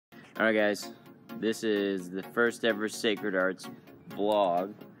Alright guys, this is the first ever Sacred Arts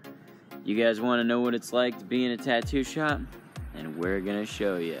vlog. You guys want to know what it's like to be in a tattoo shop? And we're gonna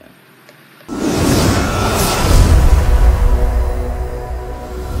show you.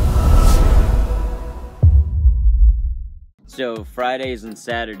 So Fridays and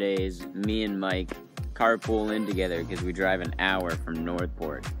Saturdays, me and Mike carpool in together because we drive an hour from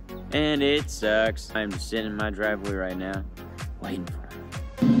Northport. And it sucks. I'm just sitting in my driveway right now, waiting for him.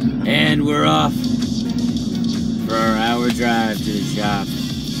 And we're off for our hour drive to the shop.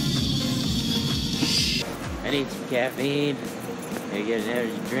 I need some caffeine. Gotta get an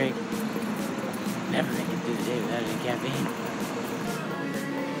energy drink. Never make it through the day without any caffeine.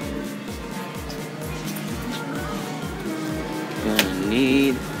 Gonna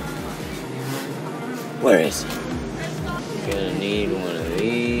need... Where is he? Gonna need one of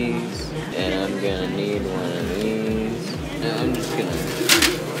these. And I'm gonna need one of these. And I'm just gonna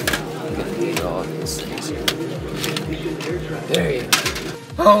need all these things here. There you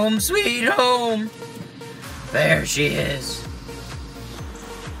go. Home sweet home. There she is.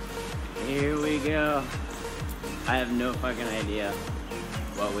 Here we go. I have no fucking idea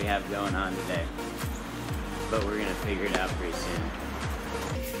what we have going on today, but we're gonna figure it out pretty soon.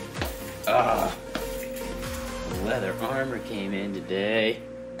 Leather armor came in today.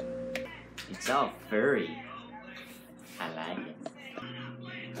 It's all furry. I like it.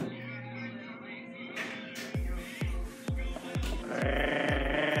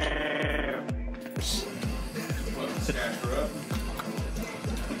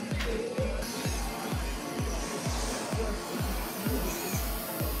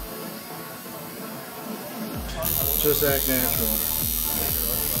 Just act natural.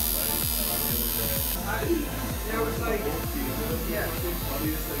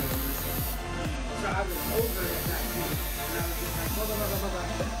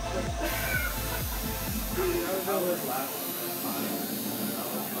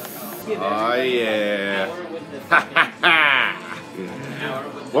 Oh yeah.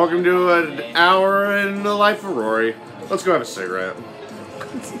 Welcome to an hour in the life of Rory. Let's go have a cigarette.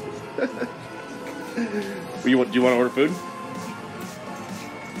 Do you want to order food?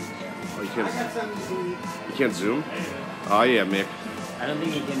 Oh, you can't zoom? Oh yeah, Mick. I don't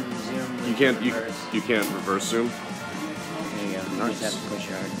think you can zoom. You can't reverse zoom. There you go. You Nice. just have to push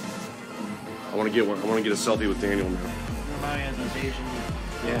hard. I want to get one. I want to get a selfie with Daniel now.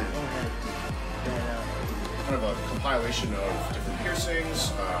 Yeah. Kind of a compilation of different piercings,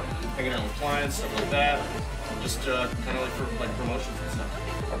 hanging out with clients, stuff like that. Just kind of like for like promotions and stuff.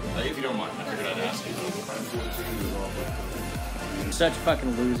 If you don't mind, I figured I'd ask you. Such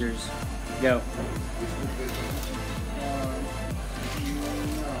fucking losers. Go.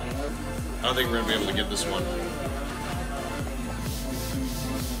 I don't think we're gonna be able to get this one.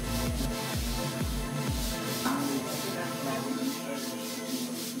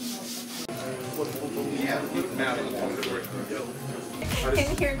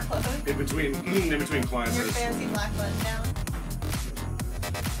 In your clothes. In between clients. Your fancy black button down.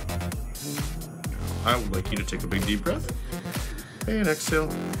 I would like you to take a big deep breath and exhale.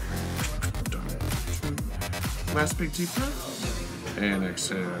 Last big deep breath and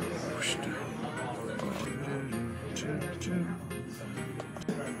exhale.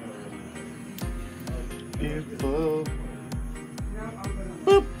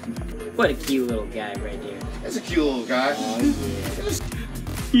 What a cute little guy right here. That's a cute little guy. Oh,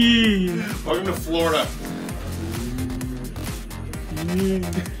 yeah. Welcome to Florida.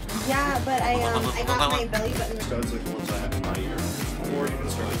 Yeah, but I got my belly button. Studs like the ones I have in my ear. Or you can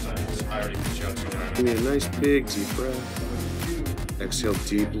start with that. I already put you out 2 times. Give me a nice big deep breath. Exhale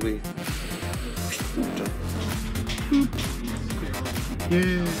deeply.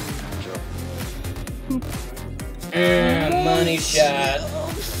 Yeah. And money shot.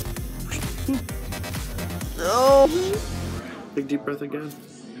 Big deep breath again.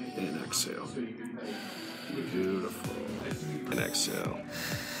 And exhale. Beautiful. And exhale.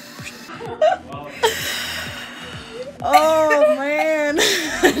 Oh man,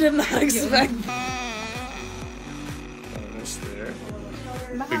 I did not expect. Nice there.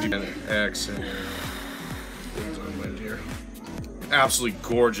 Big deep breath. Exhale. Things on wind here. Absolutely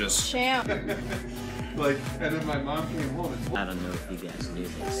gorgeous. Champ. Like, and then my mom came home and I don't know if you guys knew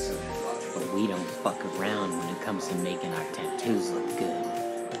this, but we don't fuck around when it comes to making our tattoos look good.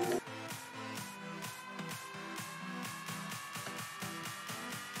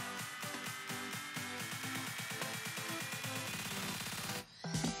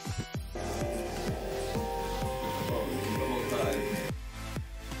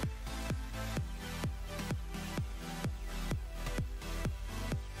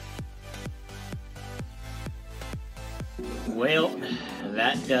 Well,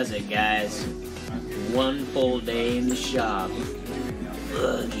 that does it, guys. One full day in the shop.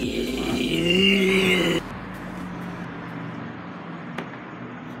 Look, yeah.